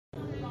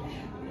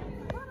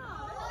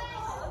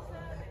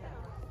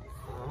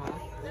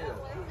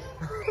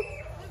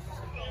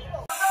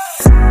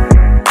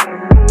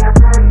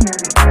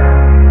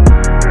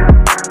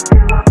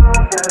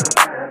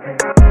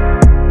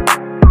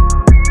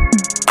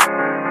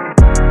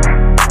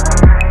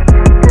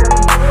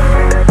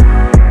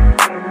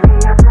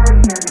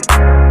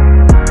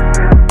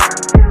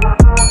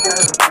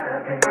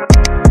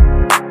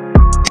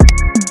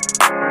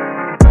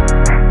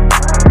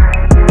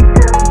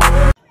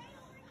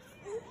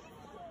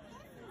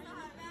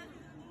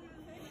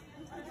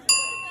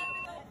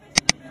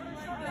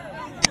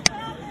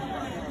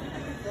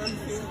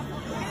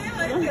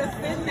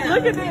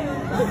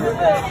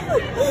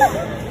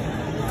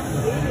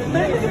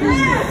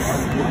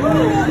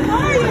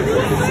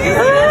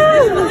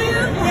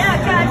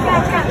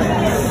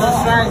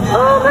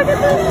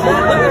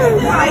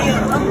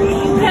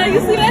Yeah, you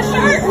see that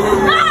shirt?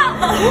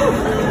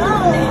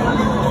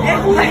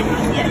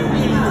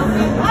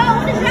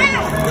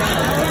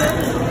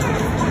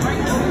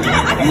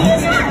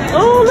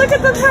 Oh, look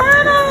at the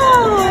turtle!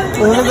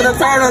 Oh, look at the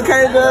turtle,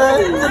 K-Dub.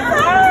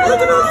 Look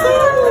at the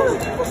turtle.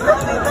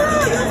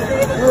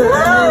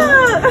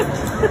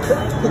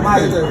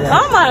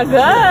 Oh my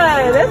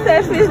God, that's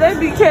that fish they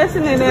be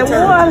catching in that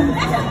water.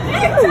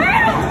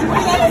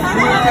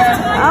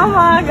 Oh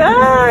my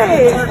God,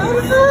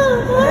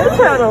 that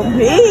turtle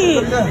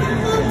big.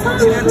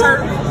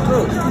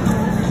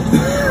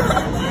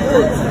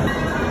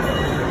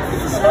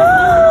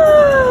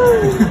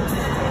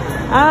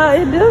 Oh,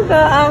 it do go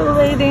all the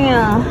way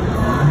down.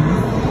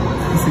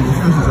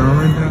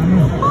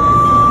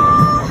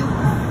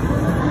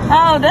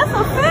 Oh, that's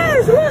a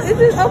fish. Look, it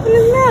just opened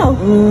his mouth.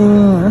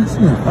 Oh, that's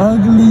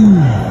ugly.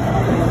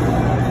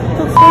 What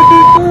the fuck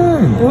is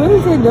that? What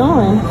is he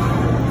doing?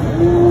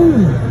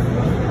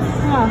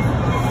 Huh.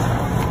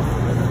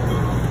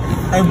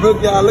 Hey,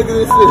 Brooke, y'all, look at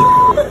this fish.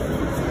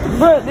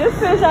 Brooke, this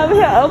fish over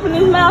here opened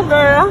his mouth,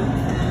 girl.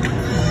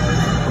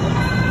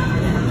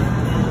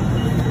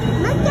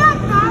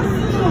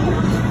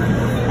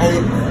 Hey,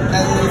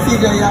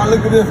 CJ, y'all,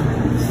 look at this.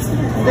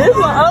 This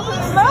one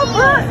opened his mouth,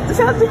 Brooke.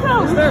 Shut the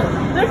coffee.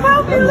 The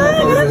coffee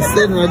leg. It's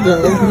sitting right there.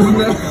 Open his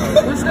mouth.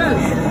 What's that?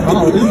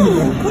 Oh, this is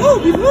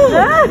coffee.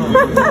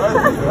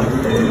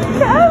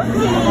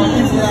 Coffee.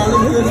 Y'all,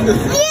 look at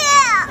this fish.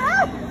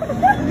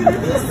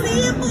 You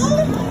see it, boo?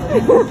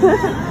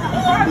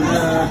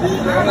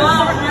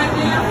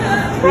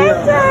 Hey,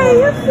 Jay,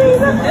 you see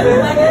the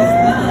fish?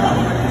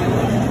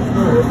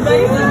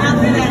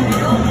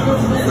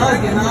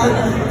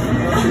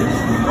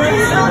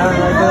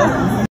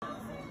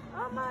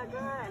 Oh my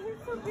God, he's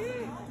so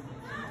big.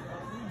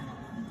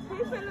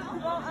 He's finna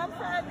go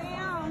upside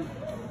down.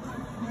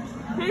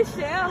 His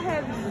shell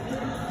heavy.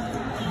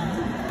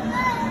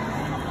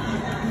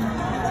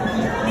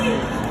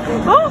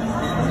 Oh!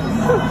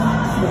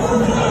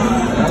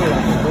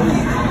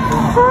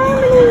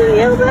 Finally,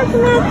 you're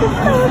looking at the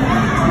fish.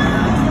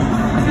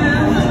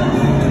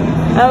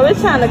 Oh, we're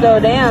trying to go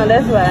down,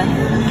 that's why.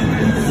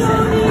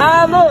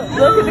 Ah,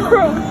 look at the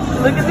crew.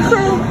 Look at the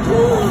crew.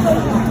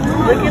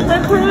 Look at the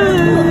crew.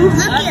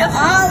 Look at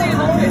all of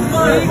them.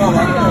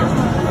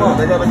 Oh,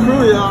 they got a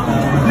crew, y'all.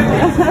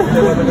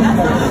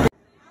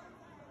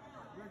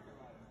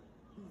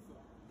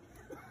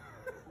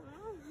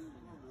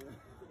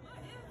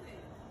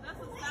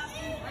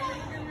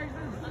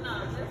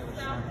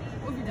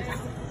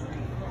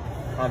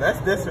 Oh, that's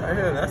this right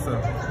here. That's a...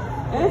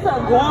 It's a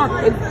guam.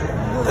 It's a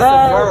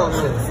squirrel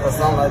mix or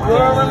something like that.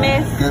 Squirrel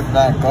mix. Get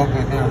back, go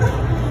get them.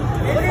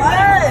 What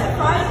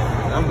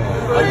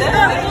is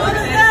that? What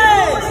is that?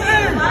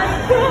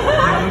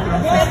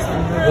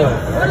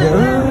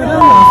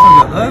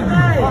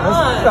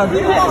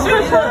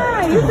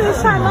 You just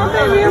trying my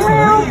baby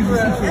around?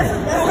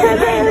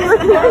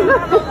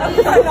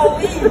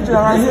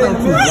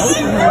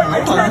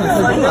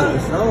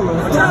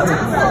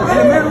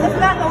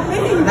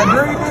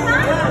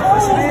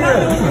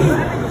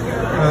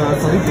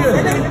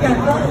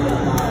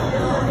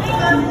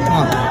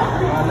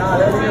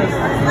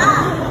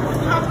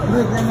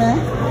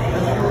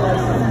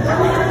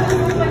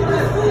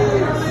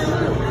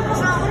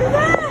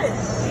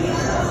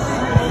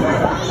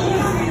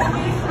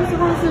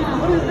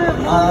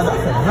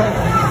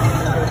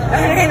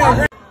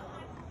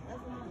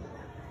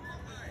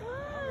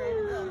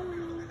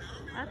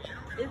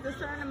 Is a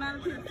certain amount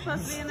of people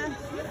supposed to be in there?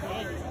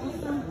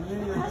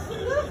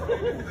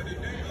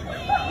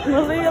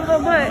 Malia,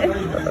 little butt.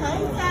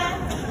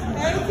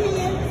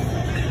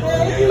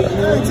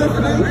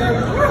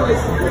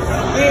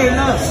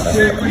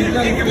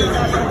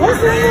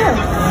 What's that?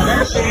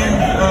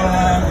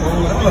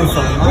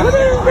 What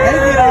is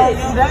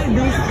that?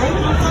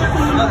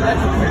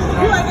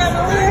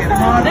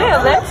 They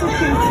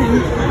electrocute you.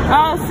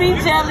 Oh, sea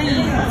jelly.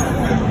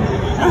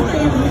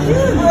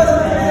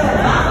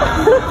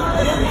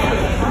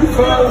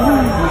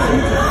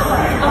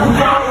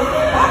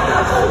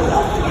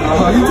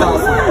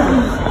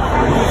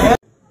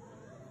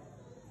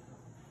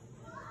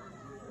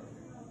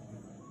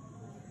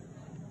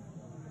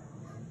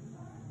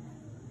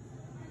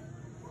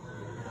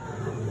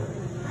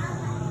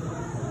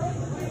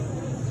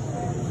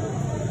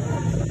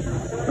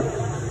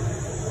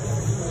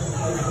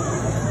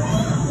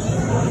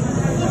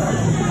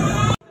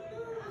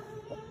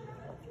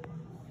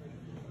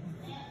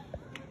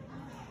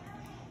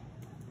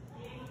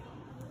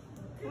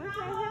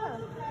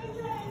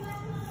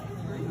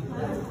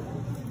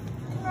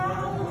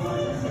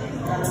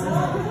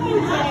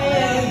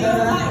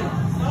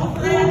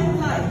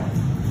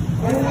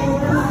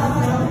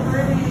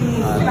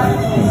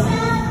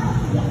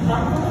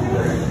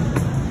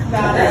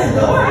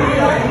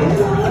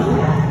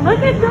 Look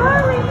at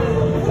Dory.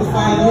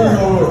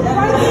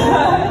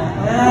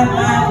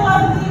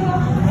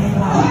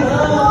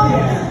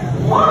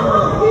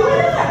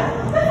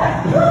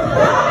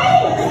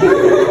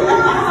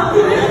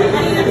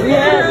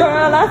 Yeah,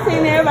 girl, I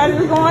seen everybody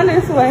was going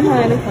this way,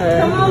 honey.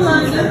 Come on,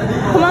 London.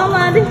 Come on,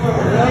 London. We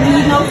don't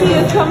need no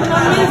kids coming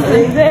on this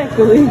way.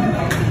 Exactly.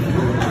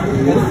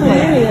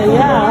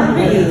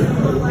 Yeah.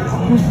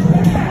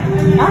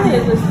 I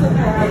had to slip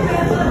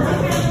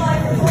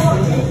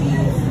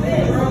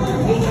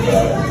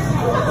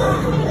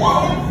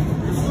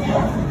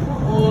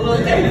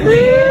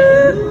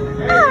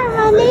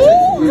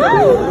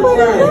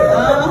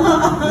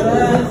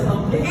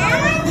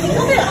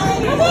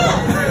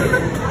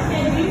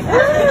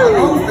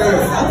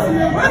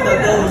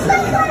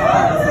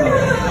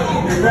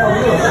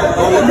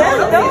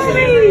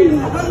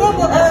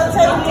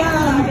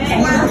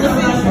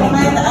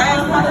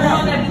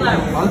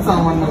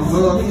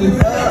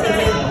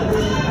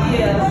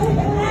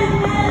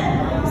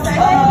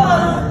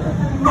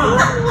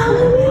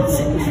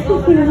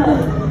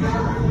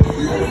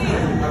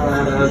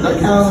that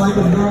kind of like a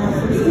dog.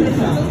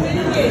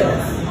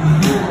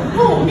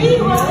 Oh, me?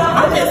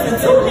 I'm just a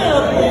two nail.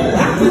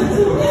 I'm just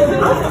two nails.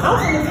 I'm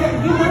gonna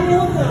get my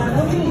nails done.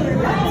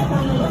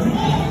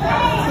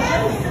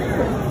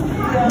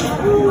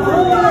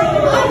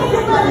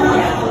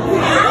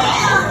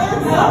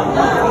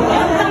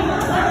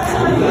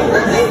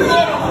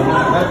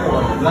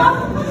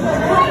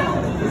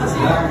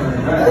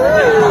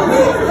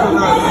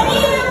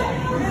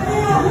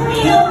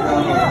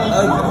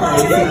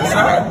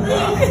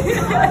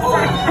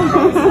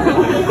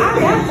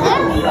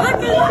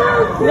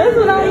 That's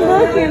what I'm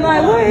looking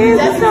like. Where is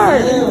the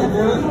shirt?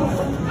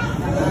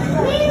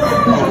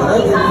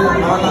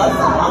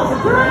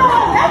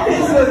 That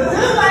bitch was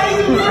just like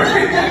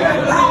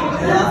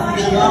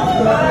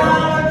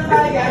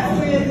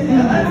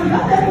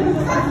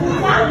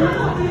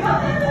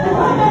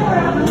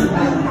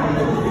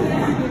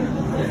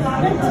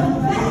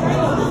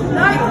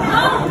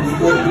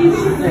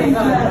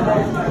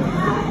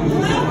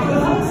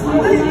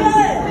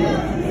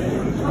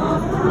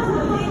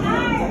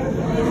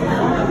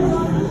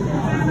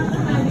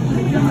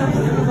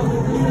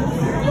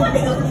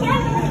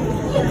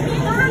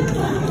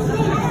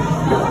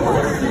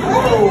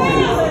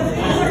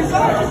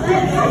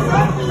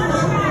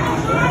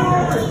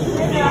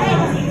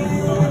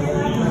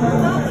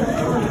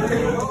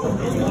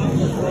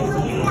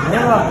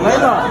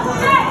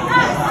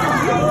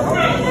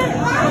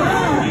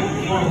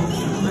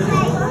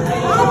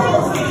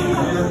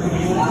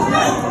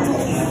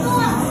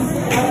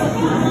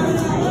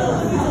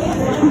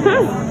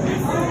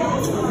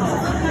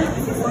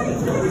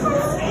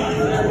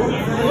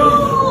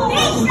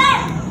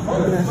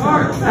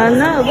I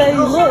know, baby.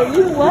 Look,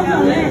 you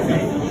welcome it.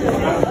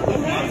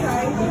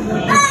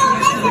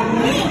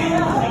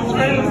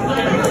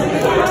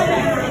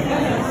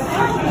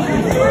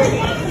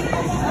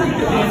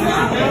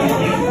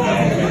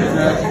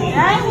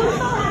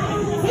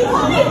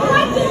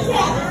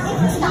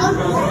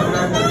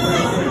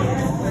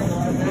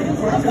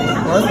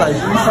 Oh, it's like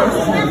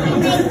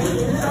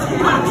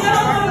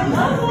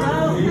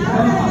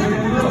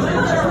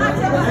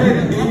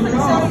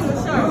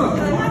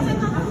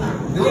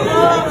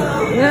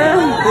Yeah.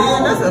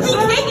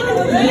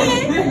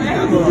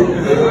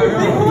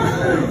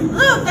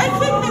 Look, they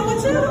kicked it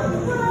with you.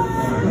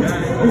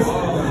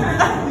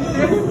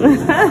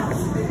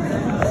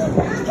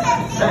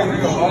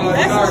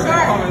 That's a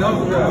shirt.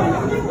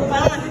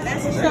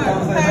 That's a shirt.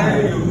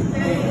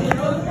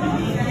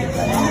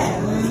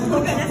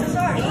 Okay, that's a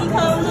shirt. He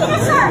comes up.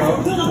 That's a shirt.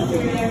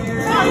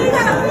 Oh, you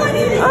got a point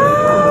in it.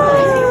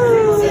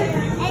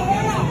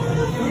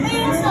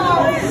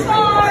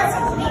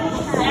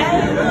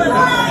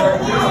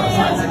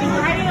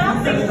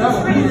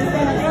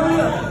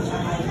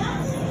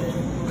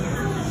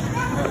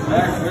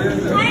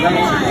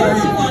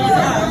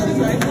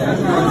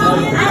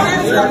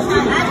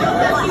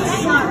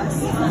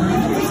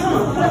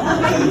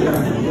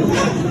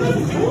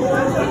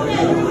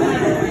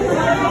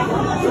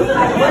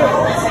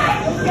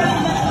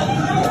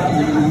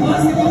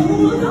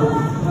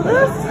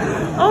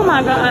 Oh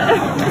my God.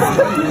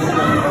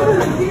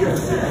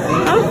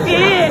 I'm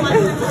scared.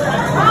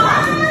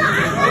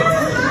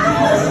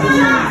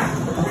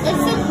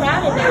 It's so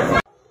crowded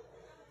there.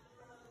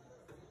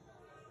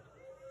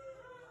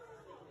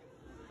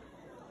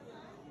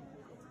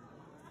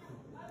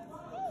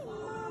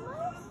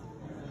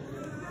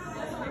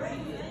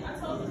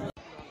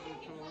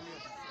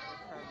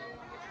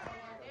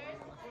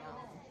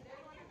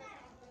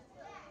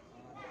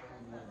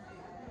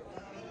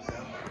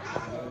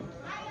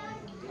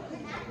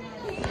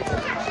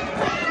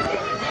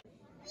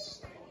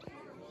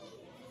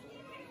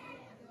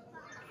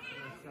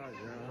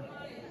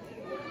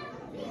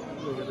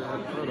 Look at that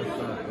other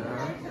side,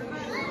 y'all.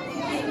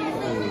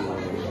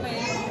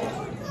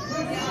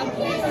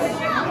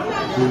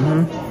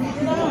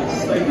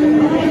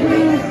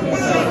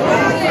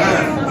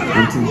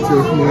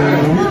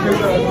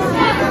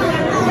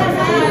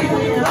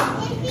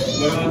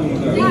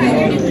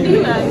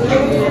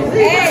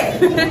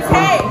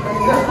 Hey,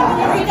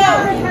 here we go.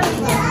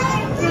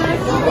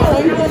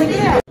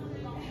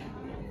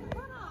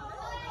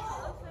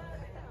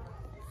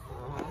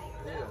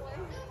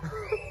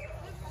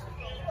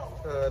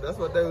 That's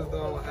what they was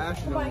doing with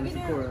Ashley on this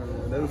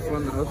Aquarium. They was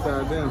fun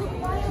upside down.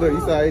 Look, you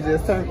saw he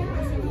just turned.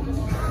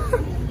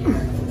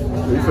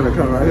 He's gonna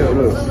come right here,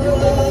 look.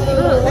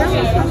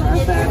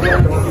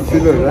 See,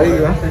 look, there you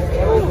go.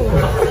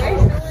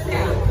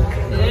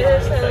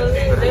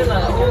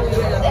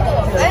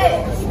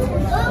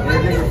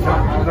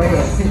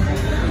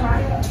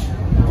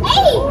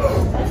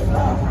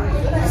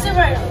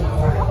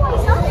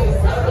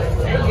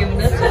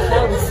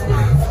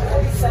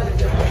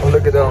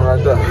 Look at them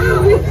right there.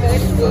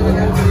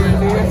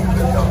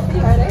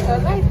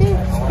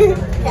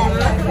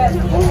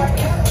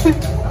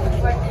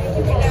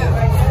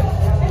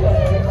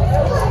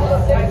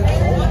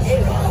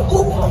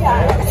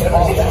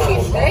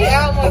 They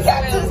almost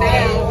went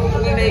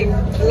down when they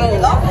blow.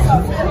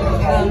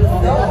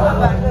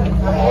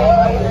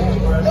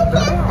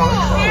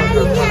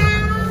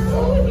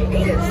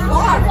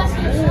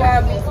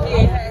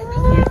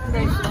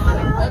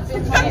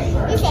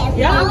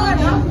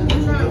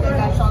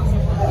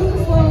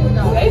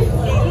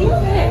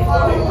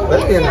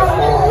 Let's get in the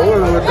phone. What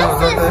are we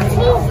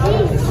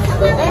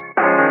doing?